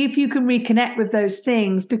is. See if you can reconnect with those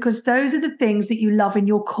things, because those are the things that you love in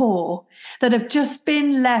your core that have just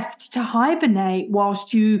been left to hibernate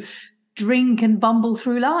whilst you drink and bumble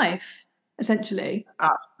through life, essentially.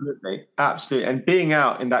 Absolutely. And being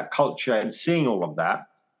out in that culture and seeing all of that,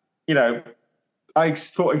 I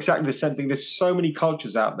thought exactly the same thing. There's so many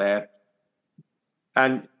cultures out there.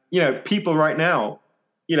 And, people right now,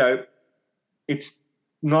 it's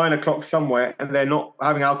 9 o'clock somewhere and they're not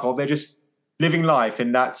having alcohol. They're just living life.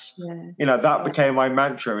 And that's, that became my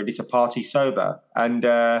mantra. It is a party sober. And,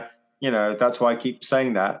 that's why I keep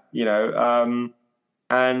saying that, and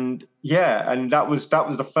that was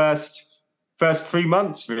the first 3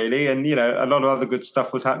 months really. And, a lot of other good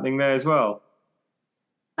stuff was happening there as well.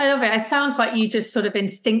 I love it. It sounds like you just sort of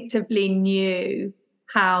instinctively knew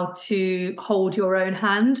how to hold your own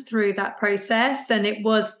hand through that process. And it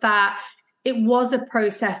was a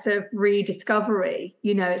process of rediscovery.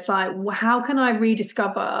 You know, it's like, how can I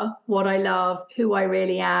rediscover what I love, who I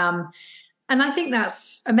really am? And I think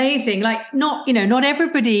that's amazing. Like, not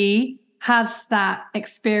everybody has that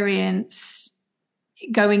experience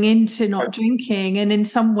going into not drinking. And in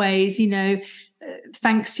some ways,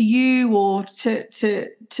 thanks to you or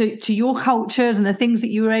to your cultures and the things that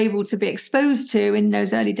you were able to be exposed to in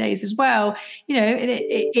those early days as well,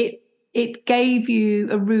 it gave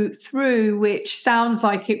you a route through, which sounds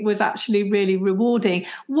like it was actually really rewarding.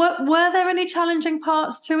 Were there any challenging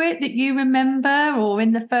parts to it that you remember, or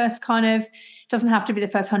in the first doesn't have to be the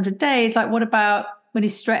first 100 days, like what about when you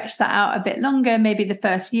stretched that out a bit longer, maybe the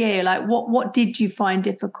first year, like what did you find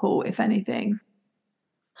difficult, if anything?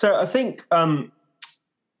 So I think I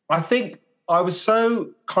was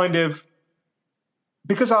so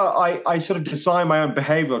because I sort of designed my own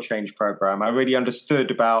behavioral change program. I really understood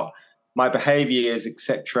about my behaviors,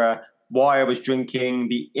 etc., why I was drinking,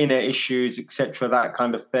 the inner issues, etc., that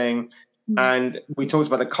kind of thing. And we talked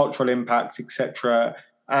about the cultural impacts, etc.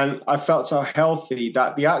 And I felt so healthy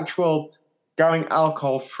that the actual going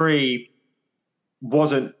alcohol free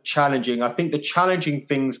wasn't challenging. I think the challenging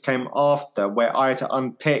things came after, where I had to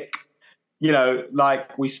unpick,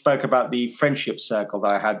 like we spoke about the friendship circle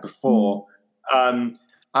that I had before.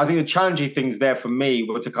 I think the challenging things there for me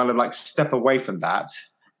were to step away from that.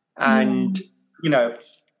 And,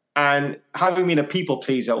 and having been a people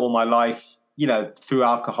pleaser all my life, through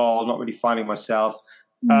alcohol, not really finding myself,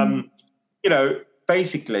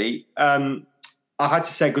 basically, I had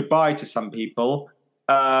to say goodbye to some people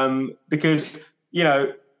because,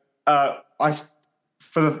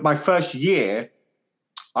 for my first year,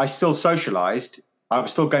 I still socialized. I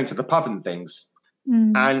was still going to the pub and things.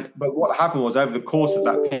 But what happened was, over the course of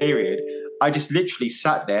that period, I just literally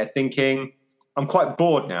sat there thinking, I'm quite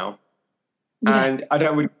bored now, and I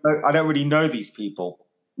don't really know these people.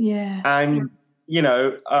 Yeah. And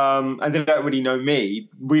and they don't really know me.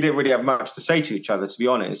 We didn't really have much to say to each other, to be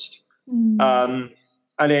honest. And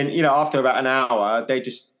then after about an hour, they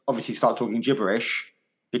just obviously start talking gibberish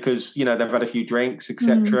because they've had a few drinks,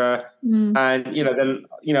 etc. And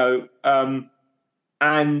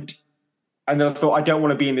and then I thought, I don't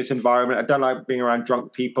want to be in this environment. I don't like being around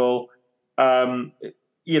drunk people. And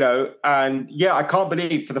I can't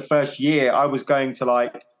believe for the first year I was going to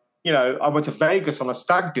I went to Vegas on a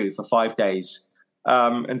stag do for 5 days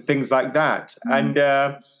and things like that. And,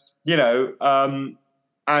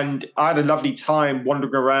 and I had a lovely time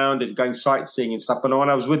wandering around and going sightseeing and stuff. But when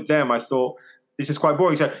I was with them, I thought, this is quite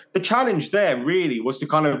boring. So the challenge there really was to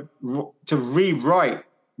rewrite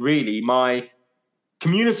really my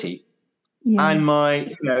community and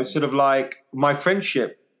my, my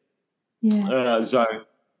friendship zone.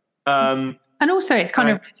 And also it's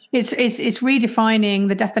it's redefining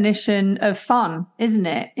the definition of fun, isn't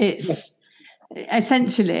it? It's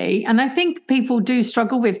essentially, and I think people do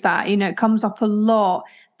struggle with that. It comes up a lot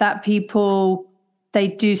that they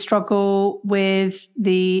do struggle with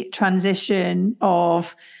the transition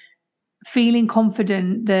of feeling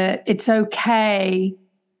confident that it's okay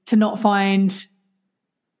to not find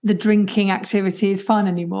the drinking activity is fun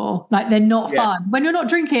anymore. Like, they're not fun. When you're not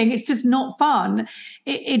drinking, it's just not fun.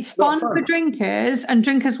 It's fun for drinkers, and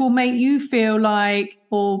drinkers will make you feel like,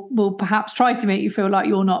 or will perhaps try to make you feel like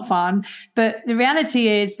you're not fun. But the reality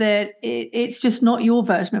is that it's just not your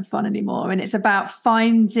version of fun anymore. And it's about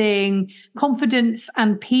finding confidence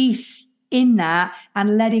and peace in that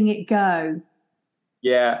and letting it go.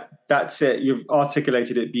 Yeah, that's it. You've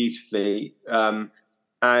articulated it beautifully.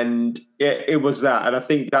 And it was that. And I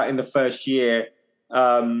think that in the first year,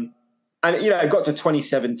 it got to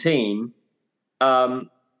 2017, and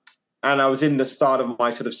I was in the start of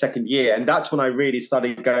my sort of second year. And that's when I really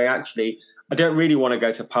started going, actually, I don't really want to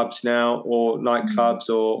go to pubs now or nightclubs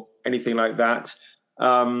or anything like that.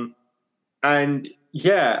 But then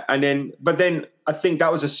I think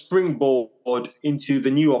that was a springboard into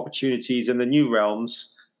the new opportunities and the new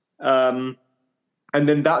realms. And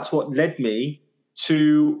then that's what led me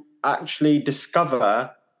to actually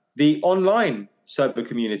discover the online sober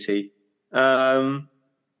community. And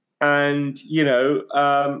then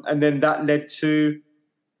that led to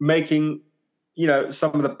making,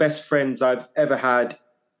 some of the best friends I've ever had,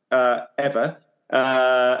 and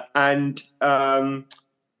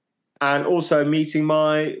also meeting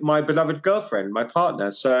my beloved girlfriend, my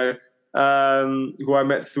partner. So, who I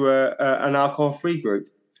met through an alcohol-free group.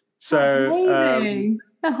 So, amazing.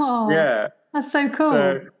 Yeah. That's so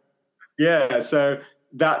cool.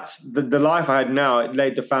 that's the life I had now. It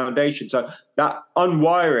laid the foundation. So that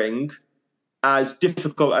unwiring, as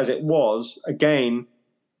difficult as it was, again,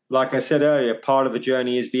 like I said earlier, part of the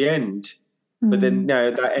journey is the end. But then,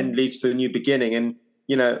 that end leads to a new beginning. And,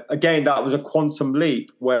 again, that was a quantum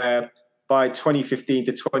leap where by 2015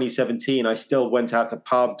 to 2017, I still went out to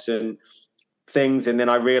pubs and things. And then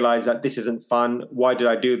I realized that this isn't fun. Why did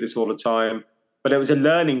I do this all the time? But it was a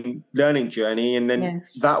learning journey. And then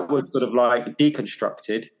that was sort of like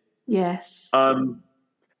deconstructed. Yes. And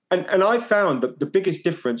I found that the biggest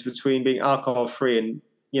difference between being alcohol free and,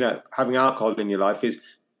 having alcohol in your life is,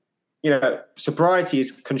 sobriety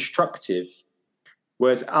is constructive,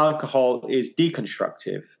 whereas alcohol is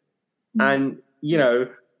deconstructive. And,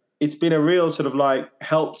 it's been a real sort of like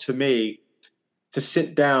help to me to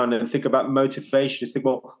sit down and think about motivation, to think,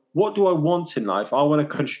 well, what do I want in life? I want to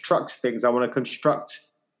construct things. I want to construct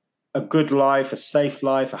a good life, a safe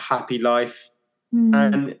life, a happy life.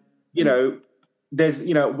 And, there's,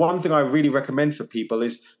 one thing I really recommend for people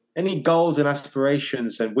is any goals and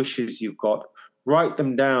aspirations and wishes you've got, write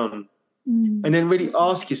them down. And then really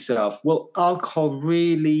ask yourself, will alcohol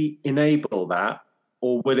really enable that,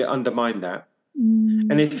 or will it undermine that?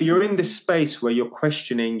 And if you're in this space where you're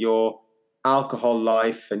questioning your alcohol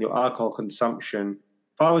life and your alcohol consumption,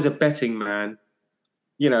 if I was a betting man,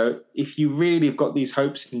 if you really have got these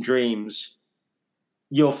hopes and dreams,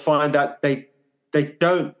 you'll find that they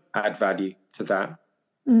don't add value to that.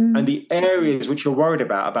 And the areas which you're worried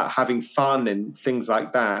about having fun and things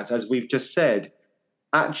like that, as we've just said,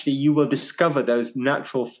 actually you will discover those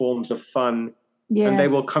natural forms of fun, and they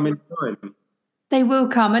will come in time. They will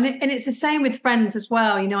come. And it's the same with friends as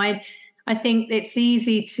well. I think it's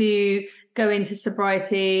easy to go into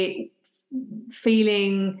sobriety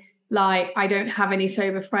feeling like I don't have any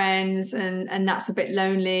sober friends, and that's a bit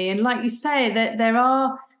lonely. And like you say, that there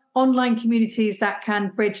are online communities that can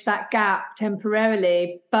bridge that gap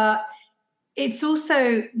temporarily, but it's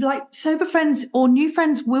also like sober friends or new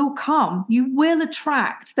friends will come. You will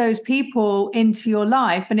attract those people into your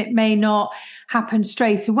life, and it may not happen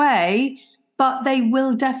straight away, but they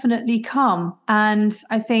will definitely come. And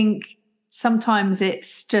I think sometimes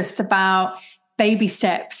it's just about baby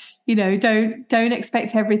steps. Don't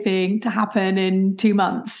expect everything to happen in 2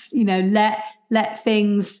 months. Let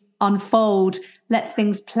things unfold, let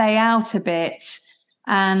things play out a bit,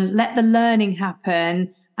 and let the learning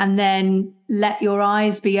happen. And then let your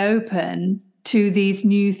eyes be open to these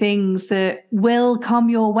new things that will come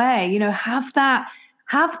your way. Have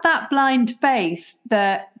that blind faith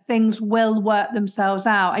that things will work themselves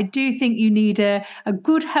out. I do think you need a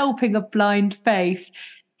good helping of blind faith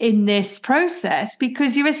in this process,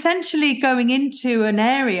 because you're essentially going into an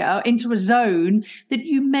area, into a zone that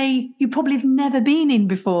you probably have never been in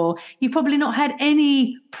before. You've probably not had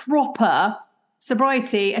any proper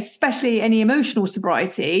sobriety, especially any emotional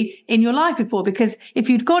sobriety in your life before, because if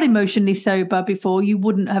you'd got emotionally sober before, you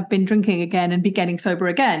wouldn't have been drinking again and be getting sober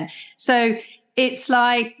again. So it's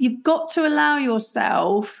like you've got to allow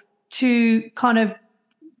yourself to kind of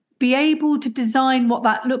be able to design what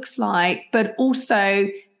that looks like, but also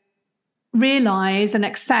realize and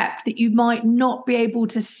accept that you might not be able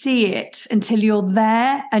to see it until you're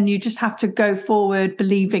there, and you just have to go forward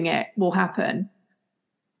believing it will happen.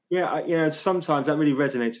 Yeah, sometimes that really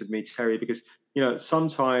resonates with me, Terry, because,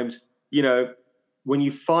 sometimes, when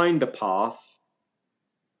you find the path,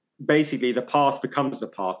 basically the path becomes the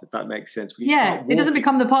path, if that makes sense. It doesn't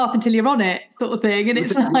become the path until you're on it, sort of thing. And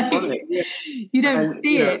it's like, you don't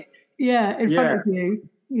see it. In front of you.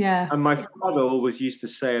 Yeah. And my father always used to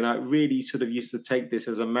say, and I really sort of used to take this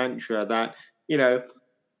as a mantra, that,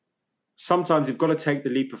 sometimes you've got to take the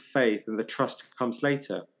leap of faith and the trust comes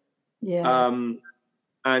later. Yeah.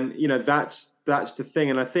 And, that's the thing.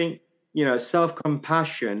 And I think,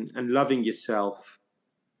 self-compassion and loving yourself,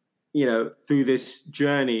 through this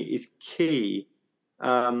journey is key.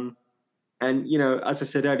 And, as I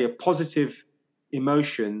said earlier, positive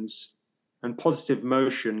emotions and positive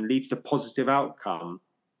motion leads to positive outcome.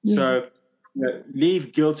 Yeah. So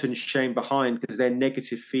leave guilt and shame behind, because they're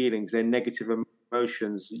negative feelings, they're negative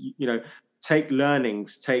emotions. Take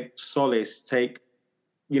learnings, take solace, take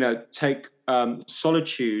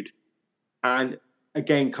solitude, and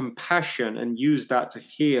again, compassion, and use that to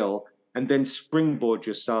heal, and then springboard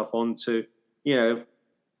yourself onto,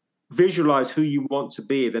 visualize who you want to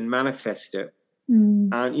be, then manifest it.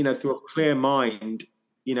 And, through a clear mind,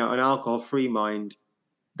 an alcohol-free mind,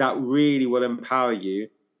 that really will empower you.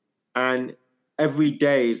 And every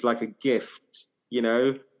day is like a gift,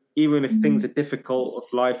 even if things are difficult,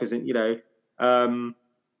 if life isn't,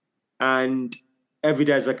 and every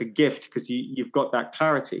day is like a gift, because you've got that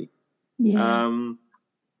clarity. Yeah.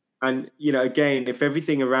 And, you know, again, if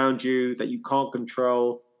everything around you that you can't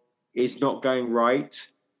control is not going right,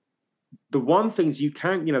 the one things you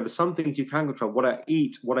can, you know, the some things you can control, what I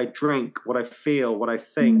eat, what I drink, what I feel, what I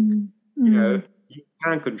think, you know, you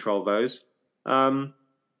can control those. And,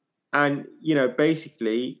 you know,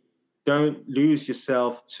 basically don't lose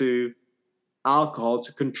yourself to alcohol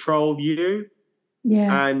to control you.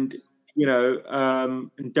 Yeah. And, you know,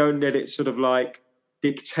 and don't let it sort of like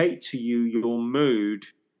dictate to you your mood.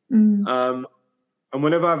 And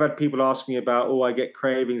whenever I've had people ask me about, oh, I get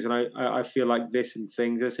cravings and I feel like this and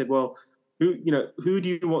things, I said, well, who do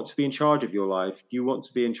you want to be in charge of your life? Do you want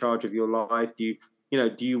to be in charge of your life? Do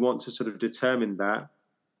you want to sort of determine that?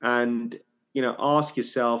 And, you know, ask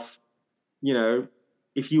yourself, you know,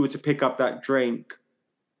 if you were to pick up that drink,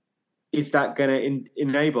 is that going to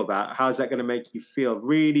enable that? How's that going to make you feel?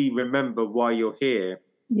 Really remember why you're here.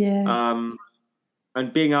 Yeah.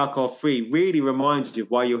 And being alcohol free really reminds you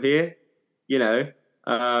of why you're here, you know,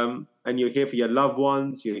 and you're here for your loved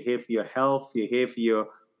ones. You're here for your health. You're here for your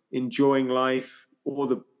enjoying life, all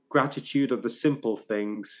the gratitude of the simple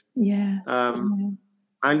things. Yeah.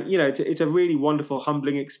 And, you know, it's a really wonderful,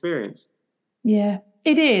 humbling experience. Yeah,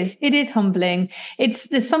 it is. It is humbling.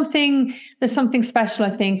 There's something special,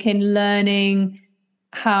 I think, in learning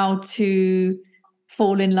how to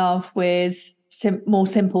fall in love with more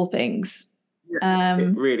simple things.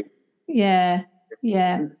 Really. Yeah.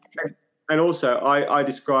 Yeah. And also, I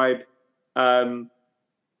describe,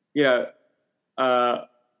 you know,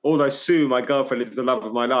 although Sue, my girlfriend, is the love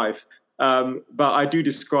of my life, but I do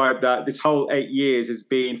describe that this whole 8 years has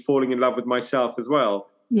been falling in love with myself as well.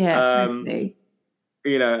 Yeah, totally.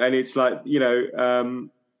 You know, and it's like, you know,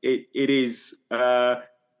 it is, and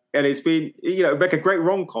it's been, you know, make a great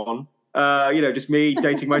rom-com, you know, just me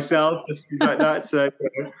dating myself, just things like that. So,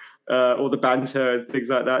 you know, all the banter and things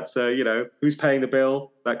like that. So, you know, who's paying the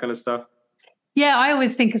bill, that kind of stuff. Yeah, I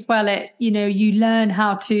always think as well, you learn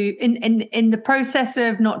how to, in the process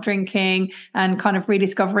of not drinking and kind of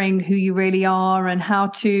rediscovering who you really are and how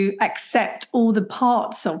to accept all the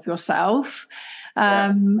parts of yourself,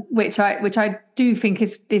 which I do think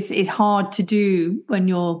is hard to do when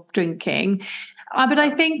you're drinking. But I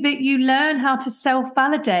think that you learn how to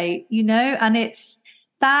self-validate, you know, and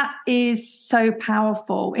that is so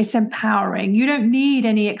powerful. It's empowering. You don't need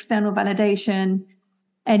any external validation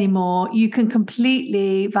anymore. You can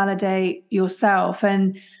completely validate yourself.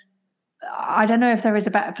 And I don't know if there is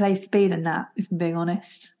a better place to be than that, if I'm being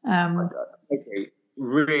honest. Okay.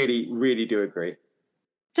 Really, really do agree.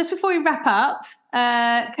 Just before we wrap up,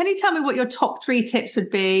 can you tell me what your top 3 tips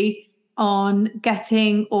would be on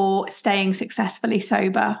getting or staying successfully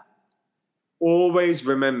sober? Always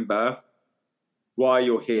remember why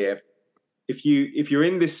you're here. If you're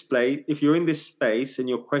in this space and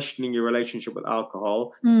you're questioning your relationship with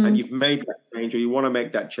alcohol and you've made that change or you want to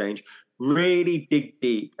make that change, really dig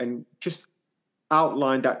deep and just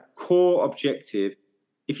outline that core objective.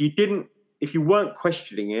 If you weren't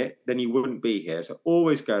questioning it, then you wouldn't be here. So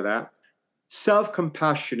always go that.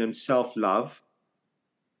 Self-compassion and self-love.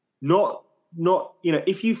 Not, you know,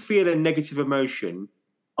 if you feel a negative emotion,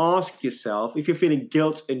 ask yourself, if you're feeling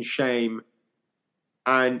guilt and shame,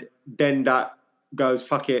 and then that goes,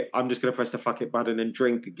 fuck it, I'm just going to press the fuck it button and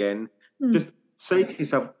drink again. Just say to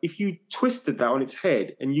yourself, if you twisted that on its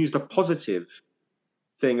head and used a positive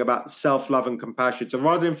thing about self-love and compassion, so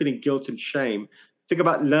rather than feeling guilt and shame, think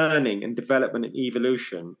about learning and development and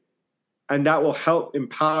evolution. And that will help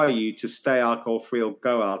empower you to stay alcohol-free or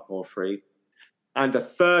go alcohol-free. And the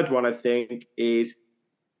third one, I think, is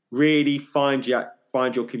really find your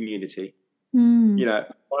community. You know,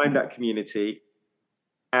 find that community.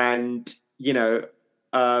 And, you know,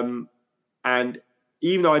 and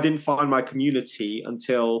even though I didn't find my community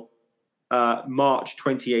until March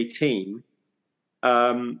 2018,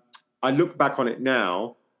 I look back on it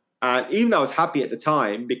now, and even though I was happy at the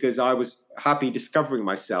time because I was happy discovering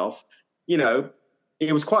myself, you know,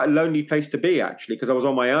 it was quite a lonely place to be, actually, because I was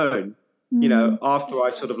on my own, you know, after I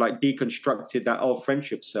sort of like deconstructed that old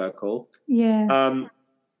friendship circle. Yeah.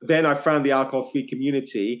 Then I found the alcohol-free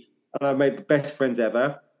community, and I made the best friends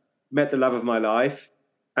ever, met the love of my life.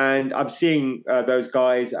 And I'm seeing those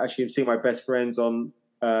guys. Actually, I'm seeing my best friends on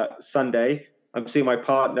Sunday. I'm seeing my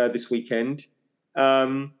partner this weekend.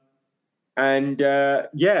 And find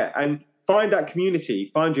that community,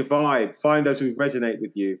 find your vibe, find those who resonate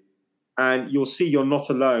with you. And you'll see you're not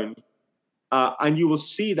alone. And you will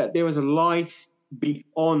see that there is a life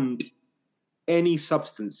beyond any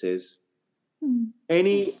substances.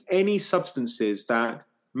 Any substances that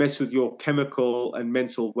mess with your chemical and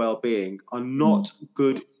mental well-being are not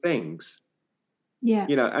good things. Yeah.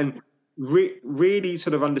 You know, and really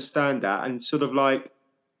sort of understand that, and sort of like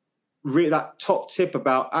that top tip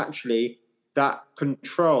about actually that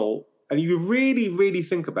control. And you really, really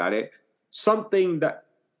think about it, something that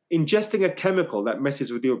ingesting a chemical that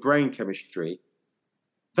messes with your brain chemistry,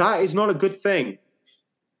 that is not a good thing.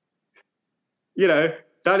 You know,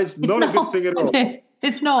 that is not a good thing at all.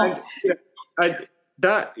 It's not. And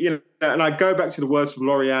that, you know, and I go back to the words of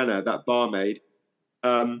Loriana, that barmaid.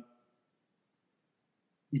 You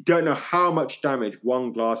don't know how much damage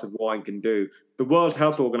one glass of wine can do. The World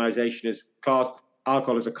Health Organization has classed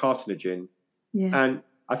alcohol as a carcinogen. Yeah. And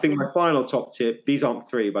I think my final top tip, these aren't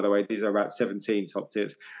 3, by the way, these are about 17 top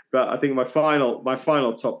tips. But I think my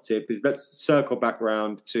final top tip is, let's circle back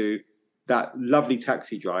around to that lovely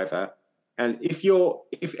taxi driver. And if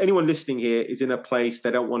anyone listening here is in a place they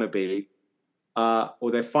don't want to be,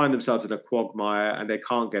 or they find themselves in a quagmire and they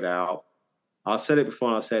can't get out, I'll said it before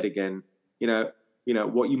and I'll say it again, you know,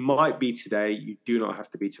 what you might be today, you do not have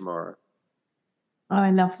to be tomorrow. Oh,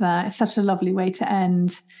 I love that. It's such a lovely way to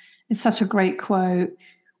end. It's such a great quote.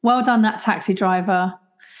 Well done, that taxi driver.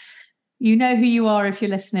 You know who you are if you're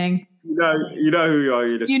listening. You know who you are.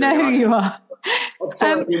 You're listening. You know who you are. I'm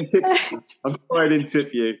sorry I didn't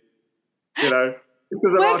tip you. You know,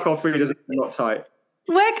 because of alcohol free doesn't mean not tight.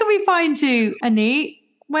 Where can we find you, Anit?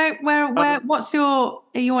 Where? What's are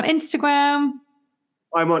you on Instagram?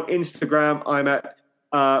 I'm on Instagram. I'm at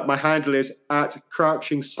my handle is at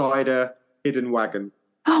Crouching Cider Hidden Wagon.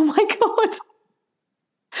 Oh my God,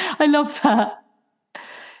 I love that.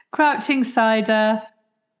 Crouching Cider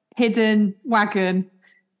Hidden Wagon.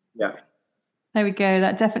 Yeah. There we go.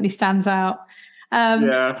 That definitely stands out.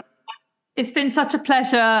 Yeah. It's been such a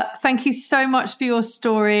pleasure. Thank you so much for your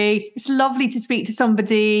story. It's lovely to speak to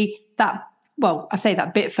somebody that, well, I say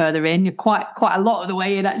that bit further in. You're quite a lot of the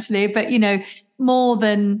way in, actually. But, you know, more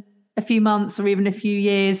than a few months or even a few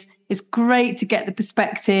years. It's great to get the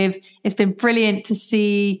perspective. It's been brilliant to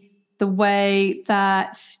see the way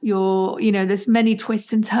that there's many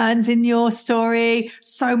twists and turns in your story.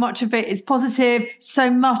 So much of it is positive. So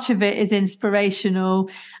much of it is inspirational.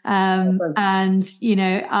 And, you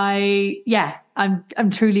know, I'm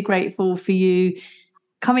truly grateful for you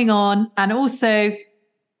coming on and also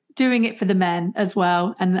doing it for the men as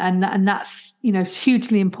well. And that's, you know,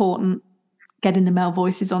 hugely important, getting the male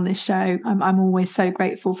voices on this show. I'm always so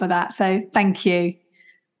grateful for that. So thank you.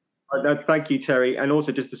 Thank you, Terry. And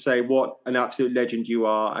also just to say what an absolute legend you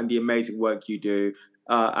are and the amazing work you do.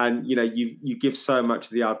 And, you know, you give so much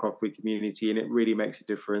to the alcohol-free community, and it really makes a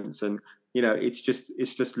difference. And, you know, it's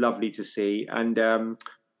just lovely to see. And I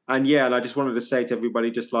just wanted to say to everybody,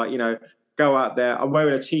 just like, you know, go out there. I'm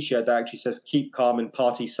wearing a T-shirt that actually says "Keep calm and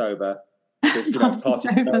party sober." Because, you know, party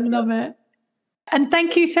sober. Love it. And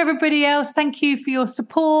thank you to everybody else. Thank you for your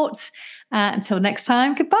support. Until next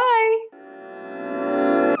time, goodbye.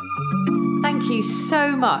 Thank you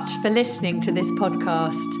so much for listening to this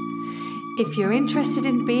podcast. If you're interested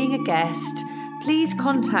in being a guest, please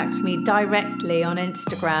contact me directly on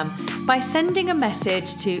Instagram by sending a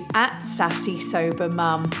message to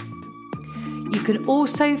 @SassySoberMum. You can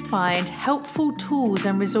also find helpful tools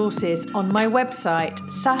and resources on my website,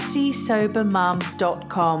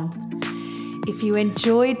 sassysobermum.com. If you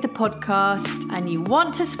enjoyed the podcast and you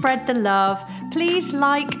want to spread the love, please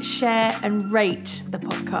like, share, and rate the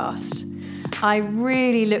podcast. I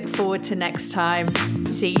really look forward to next time.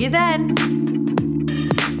 See you then.